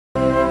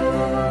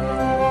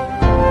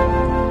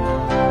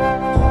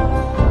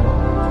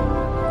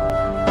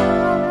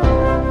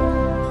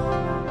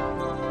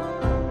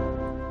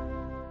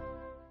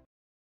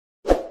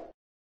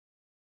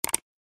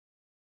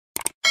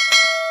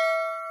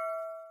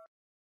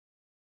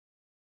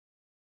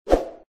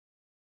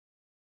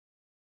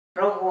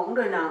เราหวง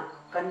ด้วยนะ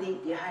กันดี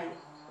ที่ให้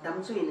ด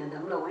ำซุยนะด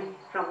ำเราไว้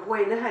รำไว้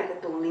นะให้กระ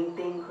ตุงนิ่ง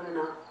ติงคน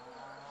นะ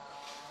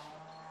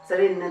ส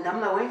รินนะด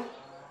ำเราไว้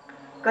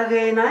กะเก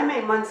ยน้อยไม่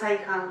มันใส่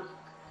คัง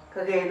ก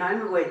ะเกยน้อยไ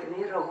ม่เวท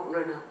นี้เราหวงด้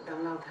วยนะด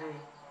ำเราไทย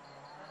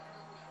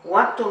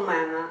วัดตรงมา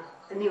นะ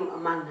อันนี้อา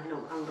มันนะหล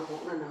งอังเราหว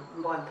งด้วยนะ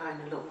บอลไทย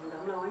นะหลงด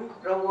ำเราไว้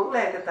เราหวงแร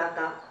กกระต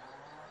า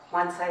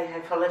มันใส่ให้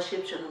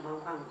fellowship ชนบาง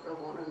ครั้งเรา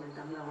หวงด้วยนะด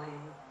ำเราไว้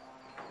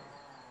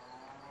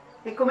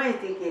นี่ก็ไม่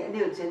ติดเกี่ย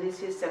นี่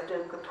Genesis chapter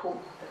ก็ทุ่ม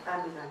แต่ตั้ง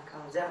มีการข่า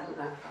วจ้ามี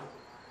การข่าว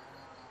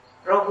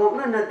เราหวง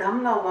ด้วยนะด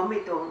ำเราว่าไม่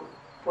ตรง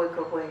ป่วย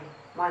ก็ป่วย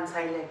มันใส่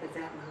เลยก็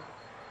จ้ามา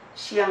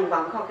เชียงบา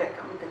งเขาแก่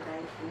กับมันแต่ใด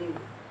นี่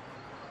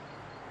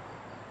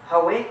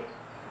However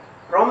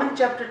Romans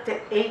chapter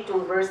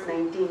 8 verse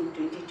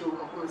 19-22 เ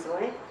ขาพูดว่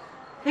า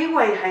ที่ไ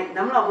ว้ให้ด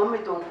ำเราว่าไม่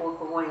ตรงป่วย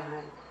ก็ไว้ให้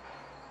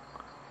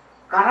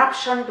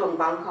corruption ตรง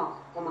บางเขา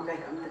ว่ามันแก่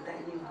กับมันแต่ใด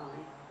นี่เขา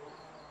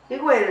ที่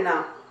ไว้เลยนะ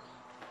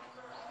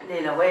นี่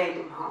เราไว้ต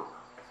รงเขา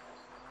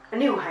อัน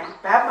นี้ให้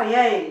แป๊บมาให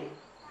ญ่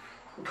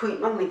ถุย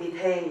มั่งไม่ดี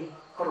เท่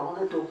ก็ร้องเล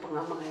ยตัวปัง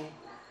มั่งไง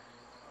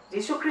ยิ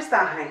สุคริส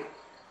ต์ให้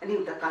อันนี้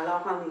แต่การเล่า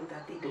ฟังนี่แต่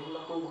ติดดูเร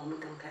าคงบอกไม่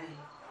ต้องใคร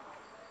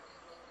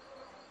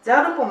จาก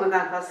นั้นผมมีก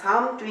ารข่าว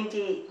Psalm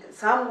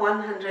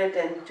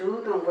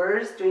 102 ตรง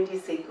verse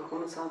 26ก็ค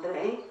งสอนตัวเ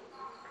อง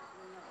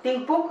ติง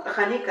ปุ๊ก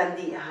อันนี้กัน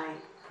ดีให้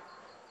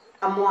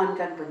อมวน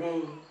กันปนเอ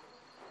ง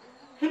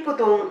ที่ผู้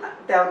ตรง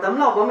แต่ดำ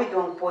เราว่าไม่ตร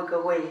งป่วยกระ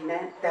เวยน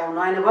ะแต่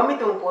น้อยนะว่าไม่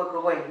ตรงป่วยกร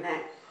ะเวยนะ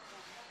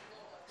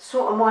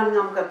สู้อมวนง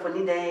ำกันปน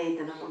นี้ได้แ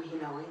ต่เราไม่เห็น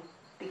เอาไว้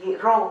ที่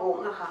รอหง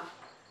นะคะ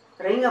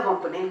เรื่องกับ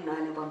ปนเองน้อย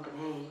นะปน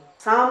เอง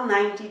Psalm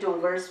 90 ตรง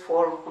verse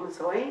 4ก็คงส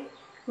อน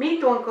มี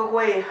ตรงกระเว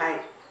ยให้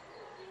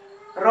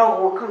เรา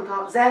หงข้างท้อ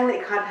งแจ้งใน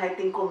ขาดให้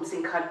ติงกุมสิ่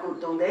งขาดกุม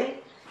ตรงได้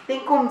ติง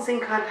กุมสิ่ง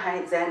ขาดให้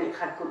แจ้งในข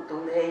าดกุมตร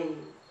งได้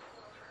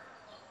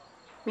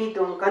มีต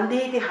รงกัน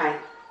ดีที่ให้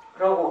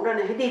เราหงนั่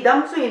นให้ดีด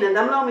ำซุยนะด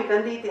ำเรามีกั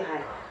นดีที่ให้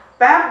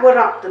แป๊บว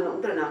รับตัวน้อง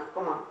ตัวน่ะก็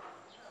มา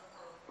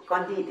กั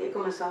นดีที่ก็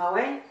มาสอนไ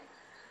ว้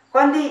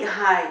กันดีใ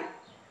ห้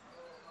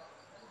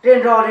เรียน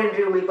รอเรียน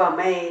รู้มีบ่ไ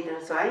ม่ตัว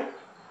สวย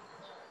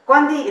กั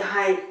นดีใ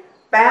ห้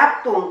แป๊บ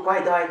ตัวกวา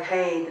ดอยไท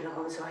ยตัว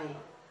ก็สวย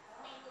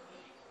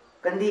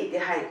กันดีที่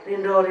ให้เรีย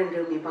นรู้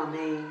มีบ่ไ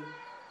ม่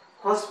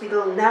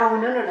hospital now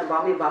นั่นน่ะบ่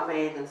มีบ่ไม่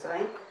ตัวสว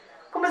ย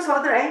ก็มาสอน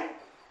ตัวเอง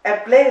a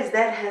place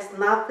that has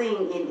nothing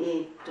in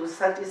it to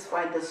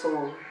satisfy the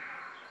soul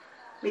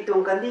มีตร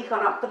งกันดีเขา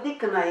รับปฏิ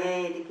กันอะไร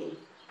ดิกี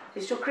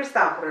ยิสุคริสต์ต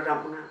าประดับ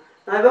นะ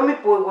นายว่าไม่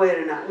ป่วยเ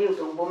ลยนะนี่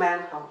ตรงบ่แม่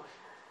เขา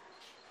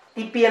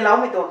ที่เปียเรา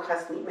ไม่ตัวขัด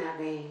นี่แม่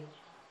เลย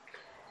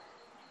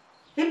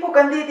ที่พวก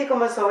กันดีที่เขา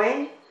มาสอน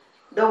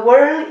the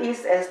world is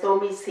as though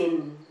me sin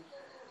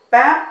แ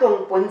ป๊บตรง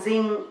ปนจริ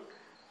ง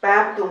แป๊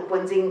บตรงป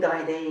นจริงได้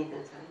ได้น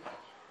ะจ๊ะ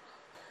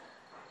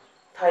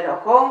ไทยเรา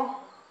เขา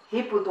ฮิ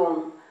ปุตรง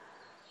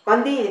กัน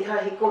ดีถ้า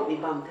ฮิกุมมี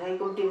บัมไทย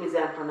กุมที่มีเจ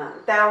นพนัน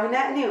แต่วัน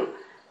นี้นี่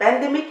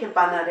pandemic เหตุก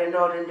ารณ์เรียน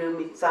รู้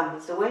มีจ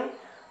ำสวย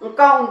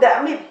ก้าวเด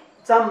มี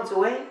จำส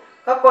วย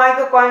ก็คว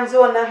ายส่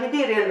วนนะให้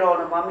ดีเรียนรู้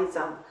นะว่ามีจ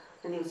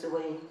ำอันนี้สว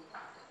ย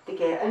ที่แ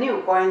กอันนี้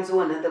ควายส่ว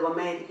นนะแต่ว่าไ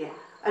ม่ที่แก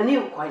อันนี้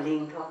ควายลิง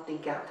ทอดติง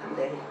แก้วทำไ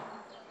ด้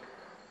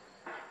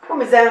ก็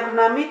มีเจนพ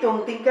นันมีตรง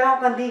ติงแก้ว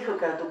กันดีเขา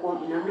แกตุกุม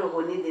นั่นเรา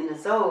วันนี้ดิน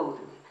โซ่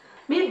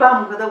มีบัม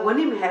ก็แต่วัน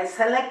นี้มี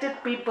selected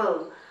people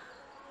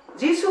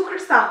ยิสุคริ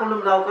สต์คนลุ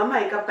มเราก็ไม่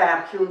ก็แปบ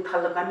คิวทัล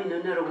ล์ก็มีนั่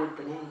นเราวัน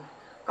นี้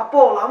ก็โป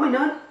เราไม่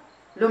นั่น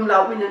ลุมเรา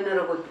ไม่นั่นเ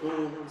ราก็ดี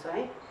นะใช่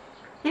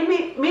ที่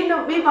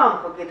มีบาง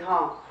คนคิดฮะ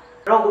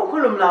เราก็คุ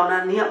ลุมเรานั้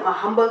นเนี่ยมา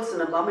humble สุด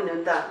นะบ้าไม่นั่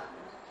นแต่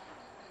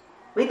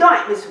ไม่ได้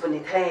ไม่สุภาพนิ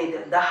ทัย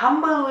the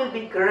humble will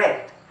be great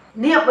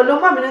เนี่ยบรรลุ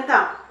มาไม่นั่นแต่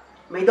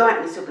ไม่ได้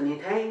ไม่สุภาพนิ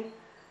ทัย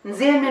เ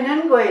จียนไม่นั่น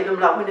ก็ลุม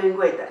เราไม่นั่น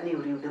ก็แต่นี่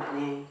ริวเดิมเ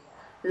นี่ย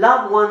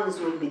loved ones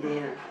will be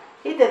there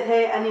ที่แต่เธ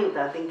ออันนี้แ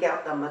ต่ติงแก้ว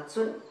แต่มา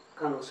สุด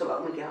ขังสุด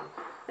ไม่แก้ว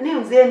อันนี้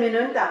เจียนไม่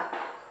นั่นแต่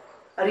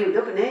ริวเดิ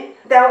มเนี่ย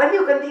แต่อันนี้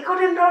กันที่เขา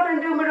เรียน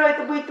รู้มาเลย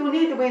ตัวไปตัว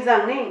นี้ตัวไปจั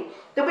งนี่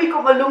ตัวไปก็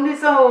มาลงที่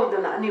โซ่ตัว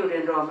นั้นอันนี้เรี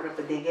ยนรู้มาเ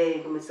ป็นเด็ก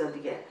ก็ไม่สน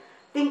ที่แก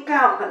ติงก้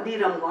าวกันที่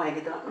รำก้อย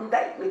กันตัวได้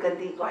ไม่กัน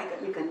ที่ก้อยกัน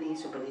ไม่กันที่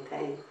สุภาพนิทั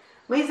ย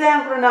ไม่แจ้ง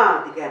คนน่ะ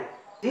ที่แก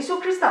ยิสุ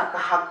คริสต์ก็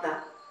หักตา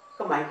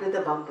ก็หมายคือแต่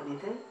บัมปนิ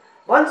ทัย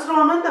วันสโล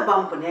นั้นแต่บั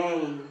มปนี่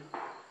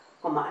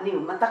ก็มาอันนี้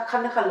มาตักขัน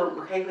นะคะลงม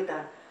าให้ก็แต่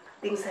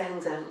ติงแซง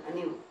จังอัน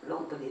นี้ล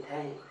งปนิทั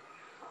ย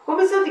ก็ไ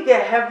ม่สนที่แก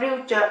Hebrew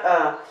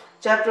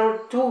chapter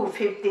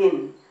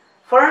 2:15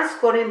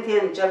 1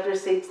 Corinthians chapter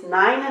 6,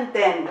 9 and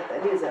 10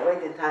 that is right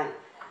the time.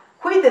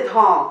 Kui the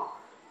thong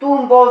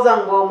tum bo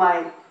zang bo mai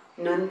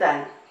nun tai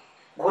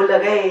go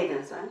lagay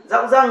dan san.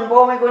 Zang zang bo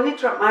mai go ni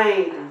trap mai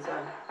dan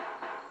san.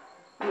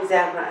 Mi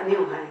zang ra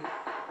aniu hai.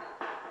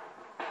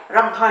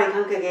 Ram thoi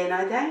khang ke ge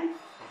nai thai.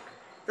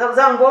 Zang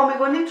zang bo mai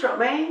go ni trap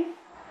mai.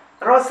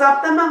 Ro sap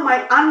ta mang mai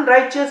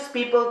unrighteous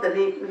people the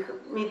ni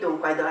mi tum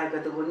pai dai ka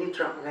to go ni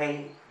trap gai.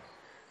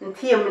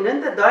 Thiam mi nun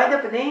ta dai da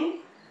pani.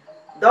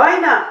 Dai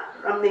na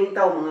รำนิ่งเ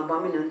ต้ามึงอะบ้า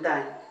ไม่นึกได้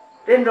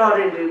เรียนรู้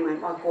ไม่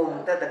มาโกง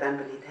แต่ตะการ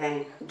ผลิตแทง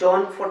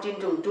John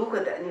 14:2 ก็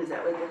แต่นี่จะ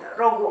ไว้แต่เ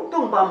ราหวงต้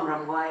องบัมร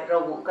ำไว้เรา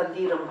หวงกัน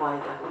ดีรำไว้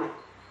แต่ทำไม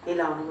ให้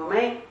เราหนึ่งก็ไ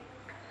ม่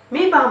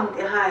มีบัม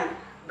ที่ให้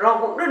เรา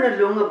cũng rất là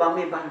lung ở bao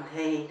nhiêu bàn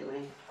thầy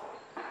tụi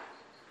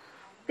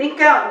tiếng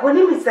kêu quân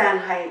ấy mình giảng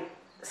hay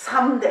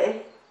xăm để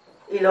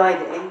iloi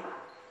để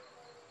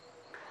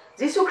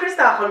Jesus Christ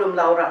ta không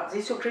lâu rồi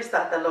Jesus Christ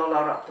ta lâu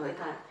rồi tụi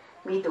ta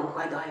mi tung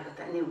quay đòi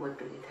cái này quân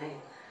bị thầy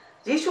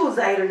Jesus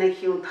dạy rồi này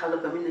khiêu thảo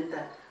luận mình nên ta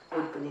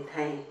quân bị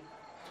thầy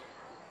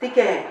tiếng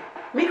kêu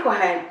mi có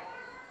hay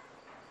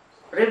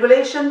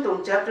Revelation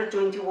tung chapter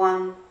 21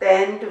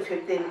 10 to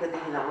 15 cái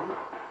này là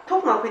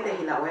thúc ngọc cái này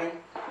là vậy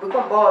bữa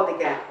con bỏ tiếng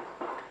kêu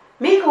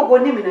mi có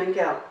quân ấy mình nói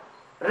kêu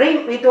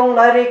ring bị tung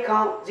lại ring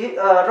không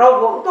rau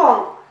vốn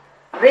tung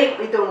ring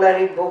bị tung lại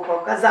ring bố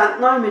có cái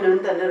dạng nói mình nói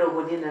ta nó rau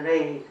vốn như này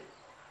đây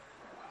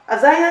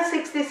Isaiah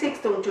 66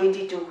 tung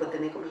 22 cái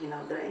này cũng hình làm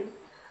đấy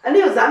anh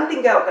yêu dám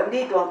tin kêu cái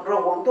đi tung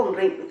rau vốn tung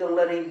ring bị tung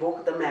lại ring bố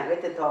cái mẹ cái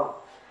thế thôi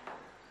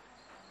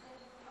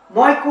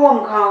mọi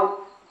cuồng khâu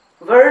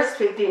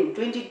verse 15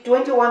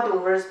 21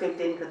 tung verse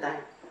 15 cái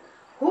này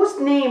whose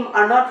name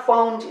are not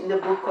found in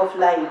the book of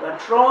life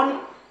but thrown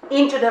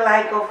into the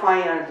lake of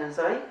fire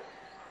sorry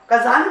cái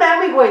dán bé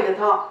mới quay được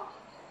thôi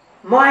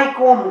mai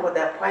cuồng của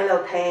đẹp phải là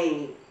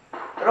thầy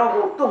rồi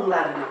cũng tung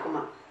là được không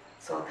ạ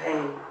so thầy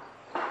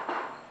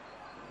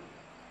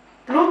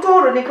lúc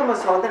thôi rồi đi không mà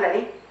so thế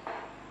này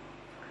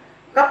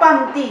các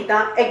bạn tí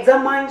ta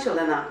examine cho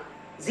là na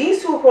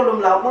Jesus có lùm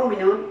lão mang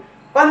mình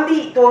bạn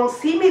tí tuồng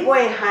xí mi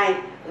quay hay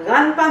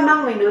gan pan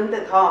mang mình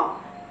thế thôi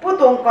bút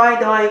tuồng coi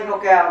đòiเขา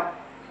kêu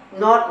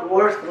not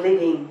worth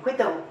living quyết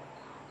tâm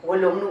vô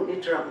lùm nụ đi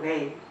trộm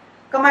ngay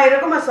cái mày rồi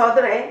có mà so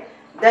thế này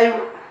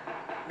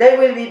they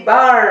will be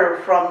barred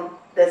from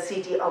the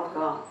city of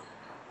God.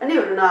 Anh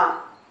hiểu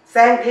nào?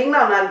 Sang thính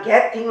nào là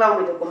ghét thính nào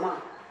mình được không ạ?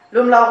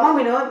 Lùm lão mang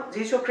mình nữa,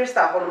 Jesus Christ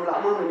có lùm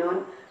lão mang mình nữa.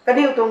 Cái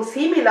điều tung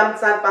xí mi làm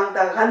sao bằng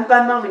ta hắn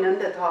ban mang mình nữa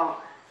để thọ,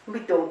 bị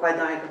tung quay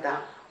đòi của ta.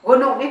 Gồm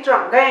nụ đi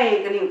trọn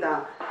gây cái điều ta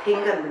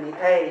thính gần mình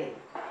thấy.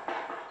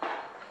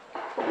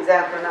 Cũng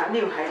ra rồi nè,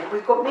 điều hay vì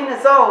cũng nên là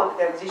do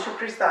cái Jesus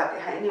Christ thì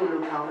hay điều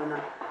lùm lão nữa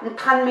nè.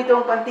 Thân mi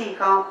tung quan tì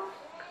không?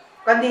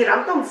 Quan tì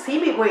rắm tung xí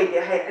mi quay thì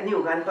hay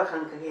điều gan bạc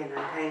hàng cái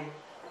này hay.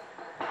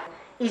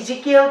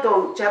 Ezekiel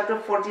tung chapter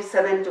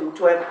 47 tung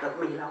 12 các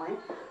mình nói.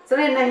 Cho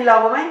nên này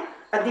lâu mấy?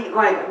 Adi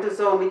gọi cũng từ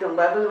số mình tung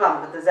Bible vàng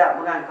và từ dạng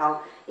một ngàn không.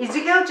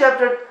 Ezekiel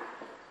chapter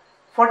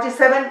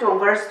 47 tung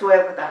verse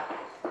 12 ta.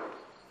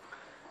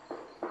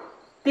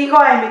 Tí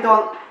gọi mình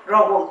tung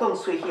rồi cũng tung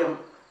suy hiểm.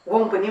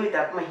 Vông bên như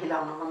ta mình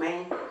lâu mà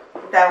mấy.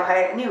 Tao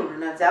hay nhiều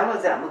là giáo là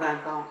dạng một ngàn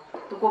không.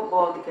 Tôi cũng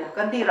bỏ thì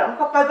cái đi rắm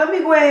các bạn vẫn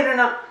bị quay rồi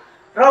nè.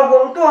 Rồi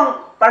cũng tung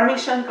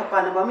permission các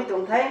bạn vẫn bị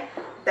tung thấy.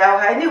 Tao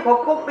hay nhiều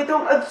có cũng bị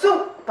tung áp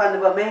dụng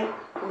phần bờ mê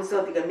cũng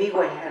số thì cái mi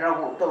quay hay rau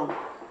cũng tung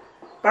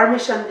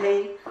permission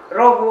thì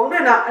rau cũng đấy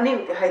nè anh yêu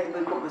thì hay tụi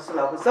mình cũng số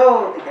lâu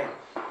số thì cái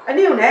anh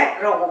yêu nè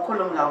rau cũng không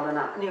lồng lâu nữa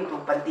nè anh yêu tung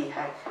phần tì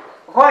hay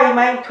gọi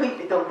mai tweet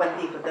bị tung phần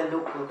tì của tên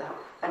lúc của tao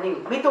anh yêu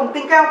bị tung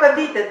tinh cao cái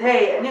đi từ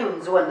thế anh yêu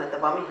ruột là tao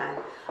bảo mình hay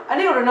anh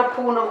yêu rồi nó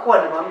phu nó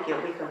khuẩn nó bảo mình kiểu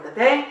bị không từ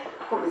thế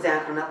cũng bây giờ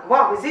nó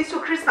wow với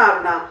Jesus Christ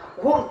nào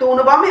huống tu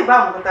nó bảo mình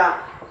bằng của tao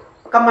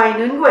cái mày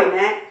nướng quẩy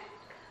nè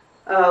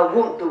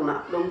huống tu nè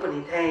đúng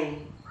phần thế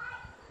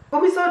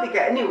cũng biết số thì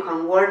cái nhiều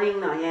khang warning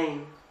nào vậy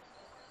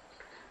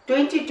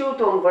 22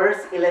 tuồng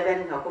verse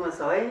 11 เขาก็มา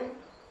สอน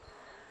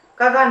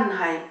ก็กัน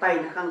หายไป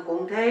นะข้างกรุ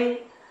งเทพ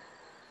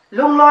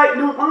ลุงลอย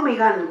ลุงมั่งมี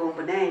กันกรุงป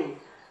ะแน่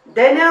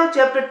Daniel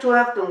chapter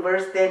 12 tuồng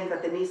verse 10 ก็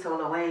ตัวนี้โซ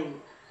ลาเวน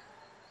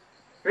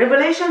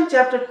Revelation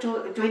chapter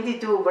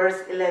 22 verse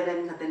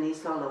 11 ก็ตัวนี้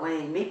โซลาเว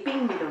นไม่ปิ้ง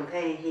มีตรงเท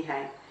ฮีหา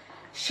ย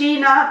ชี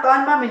นะตอน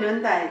บ้ามีนุ่น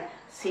แต่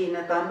ชีน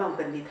ะตอนบ้า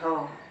กันดีทอ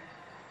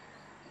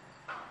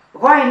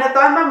quay nó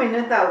toán bao mình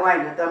nên tao quay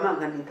nó toán bằng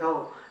gần thì thôi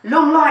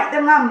lung loại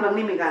đang ngâm lần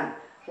đi mình gần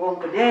gồm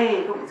cái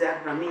này cũng ra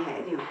rồi mi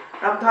hãy nhiều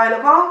làm thời là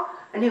có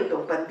nhiều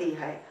tổng phần tì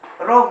hay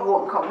rồi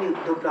gồm không nhiều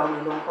đục đầu nhiều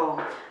lông không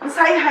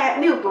say hay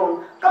nhiều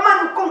tổng các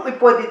man cũng bị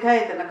bồi thì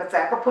thế thì là cái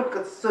giá có phút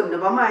cái xuân nó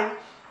bám mày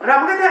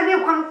làm cái thế nhiều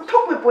con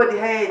thúc bị bồi thì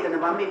hay thì là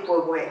bám bị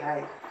bồi bồi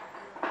hay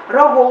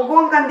rồi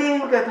gồm gần đi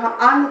cái thằng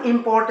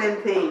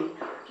unimportant thing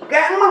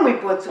gắng mà bị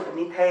bồi sụp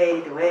như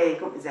thế thì vậy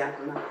cũng ra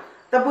rồi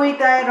ta bồi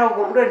tay rồi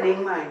gồm rồi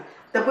nín mày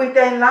แต่ปุยแ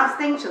ต่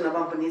lasting ฉันนะบ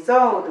างปนิโซ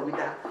ตัวบิ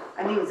ดา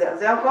อันนี้จะ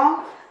เจ้าก็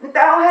แ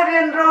ต่เอาให้เรี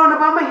ยนรู้นะ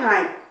บางไม่หา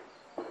ย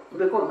เ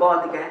ป็นคนบอก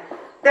ติแก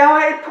แต่เอา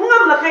ให้ทุ่งน้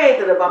ำละแค่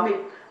ตัวบางไม่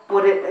ปว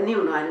ดอันนี้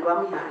หน่อยนะบาง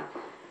ไม่หาย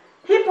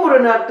ที่ปวด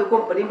นะตัวค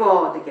นปนิบอ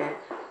กติแก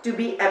to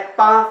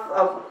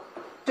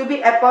be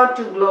a path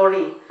to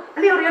glory อัน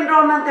นี้เรียน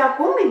รู้นั่นแต่ค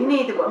งไม่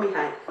นี่ตัวบางไม่ห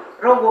าย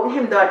เราหวังเ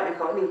ห็นได้ไม่เ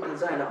ขาหนึ่งตัว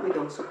ใจเราไม่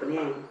ต้องสุข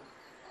นี่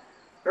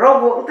เรา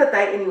หวังแต่ใจ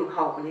อันนี้เข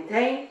าปนิเท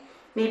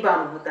มีบาง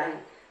หัวใจ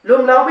ลุ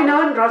งเราไม่นู้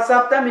นรถซั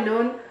บแต่ไม่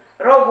นู้น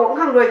เราหง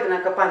ข้างด้วยตัวนั้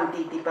นกับปัน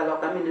ตีปลอก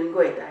กันไม่นู้นก็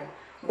ได้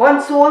บน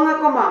สวง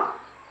ก็มา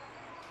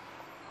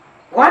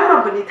วันมา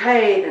เป็นไท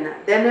ยนะ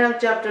Daniel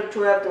chapter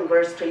 12 ถึง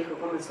verse 3เขา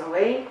ก็มาสอน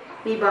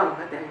มีบาง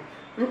ก็ได้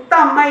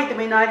ตั้มไม่ตัวไ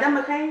ม่น้อยได้ม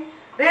าใคร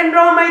เรียน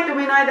รู้ไม่ตัวไ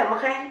ม่น้อยได้มา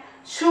ใคร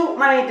สู้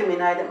ไม่ตัวไม่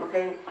น้อยได้มาใคร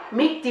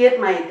มิกเทียด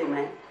ไม่ตัวไ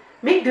ม่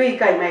มิกดุย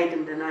ไก่ไม่ตั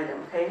วน้อยได้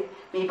มาใคร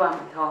มีบาง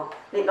ทอง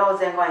ในเราแ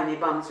จ้งไว้มี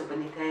บางสุเป็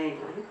นไทย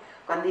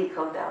กันดีเข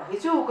าดาวฮิ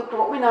จูก็ตั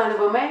วไม่น้อยเลย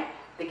บ่ไหม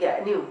แต่แก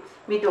นิ้ว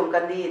มีตรงกั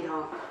นดีทอ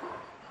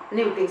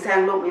นิวติงแซง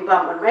ลมอีบา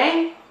มอันไหม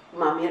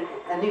มามี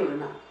อันนิว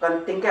นะกัน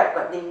ติงแกะ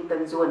กันดิงตั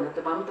นส่วนแต่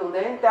บางตรง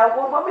นี้แต่ว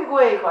งว่าไม่ก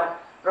วยก่อน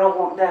เราว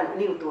งแดง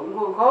นิวตัวว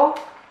งเขา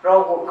เรา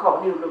วงเขา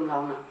นิวลงเรา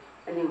นะ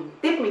อันนิว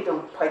ติดมีตรง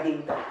พายดิง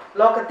แต่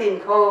ล้อกระติน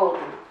เขา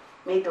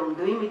มีตรง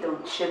ดุยมีตรง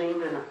เชลิง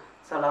เลยนะ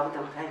สลาวต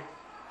รงไทย